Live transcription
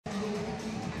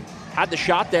Had the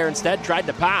shot there instead, tried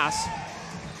to pass.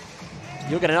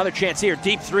 You'll get another chance here.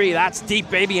 Deep three, that's deep,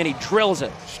 baby, and he drills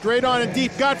it. Straight on and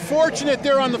deep. Got fortunate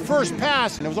there on the first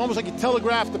pass. And it was almost like he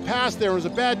telegraphed the pass there. It was a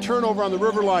bad turnover on the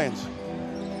River Lions.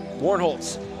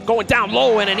 Warnholtz going down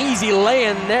low and an easy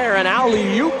lay-in there. An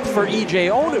alley-oop for E.J.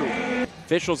 Onu.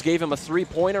 Officials gave him a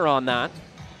three-pointer on that.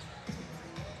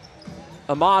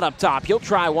 Ahmad up top. He'll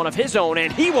try one of his own,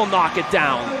 and he will knock it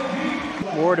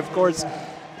down. Ward, of course,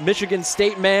 Michigan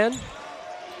State man.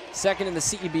 Second in the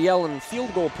CEBL in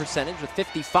field goal percentage with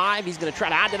 55. He's going to try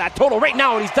to add to that total right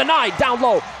now, and he's denied down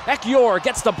low. Ekiyor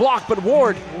gets the block, but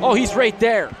Ward, oh, he's right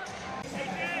there.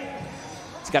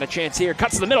 He's got a chance here.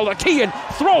 Cuts to the middle of the key and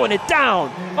throwing it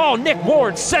down. Oh, Nick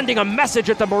Ward sending a message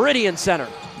at the Meridian Centre.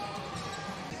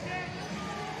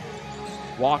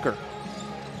 Walker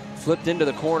flipped into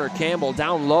the corner. Campbell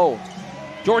down low.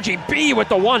 Georgie B with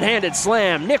the one-handed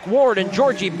slam. Nick Ward and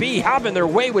Georgie B having their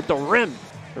way with the rim.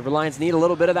 River Lions need a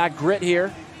little bit of that grit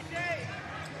here.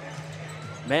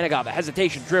 Manigault, the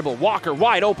hesitation dribble. Walker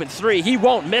wide open three. He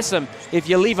won't miss him if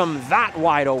you leave him that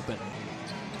wide open.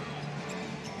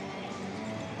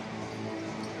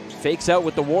 Fakes out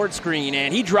with the Ward screen,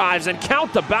 and he drives and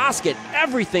count the basket.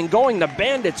 Everything going the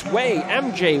Bandits' way.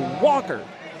 MJ Walker.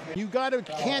 You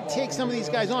can't take some of these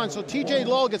guys on. So TJ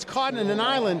Lull gets caught in an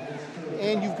island,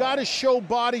 and you've got to show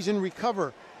bodies and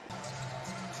recover.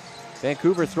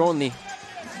 Vancouver throwing the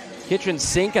kitchen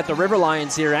sink at the River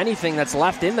Lions here. Anything that's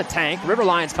left in the tank. River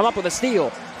Lions come up with a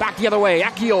steal. Back the other way.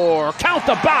 Ekiyor, count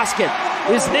the basket.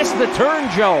 Is this the turn,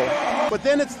 Joe? But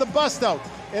then it's the bust out.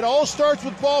 It all starts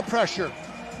with ball pressure.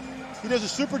 He does a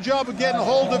super job of getting a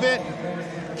hold of it,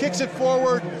 kicks it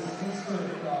forward.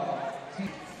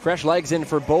 Fresh legs in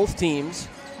for both teams.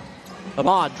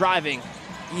 Ahmad driving.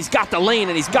 He's got the lane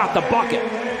and he's got the bucket.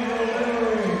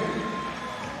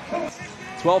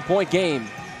 12-point game.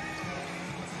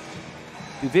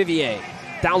 Duvivier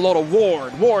down low to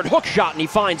Ward. Ward hook shot and he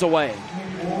finds a way.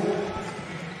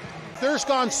 Thirst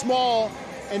gone small,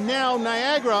 and now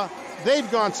Niagara, they've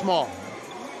gone small.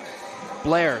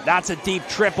 Blair, that's a deep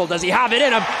triple. Does he have it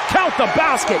in him? Count the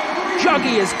basket.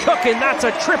 Juggy is cooking. That's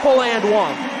a triple and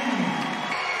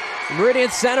one. Meridian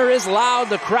Centre is loud.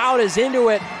 The crowd is into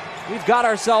it. We've got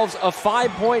ourselves a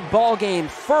 5-point ball game.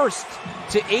 First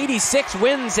to 86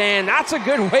 wins, and that's a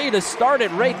good way to start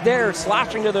it right there,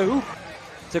 slashing to the hoop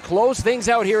to close things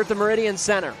out here at the Meridian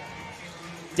Centre.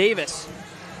 Davis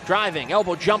driving,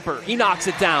 elbow jumper. He knocks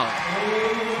it down.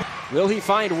 Will he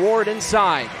find Ward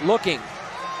inside? Looking.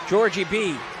 Georgie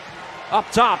B. Up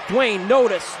top. Dwayne,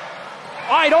 notice.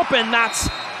 Wide open. That's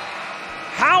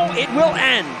how it will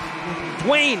end.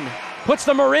 Dwayne puts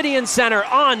the Meridian Centre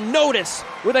on notice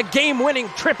with a game-winning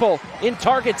triple in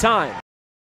target time.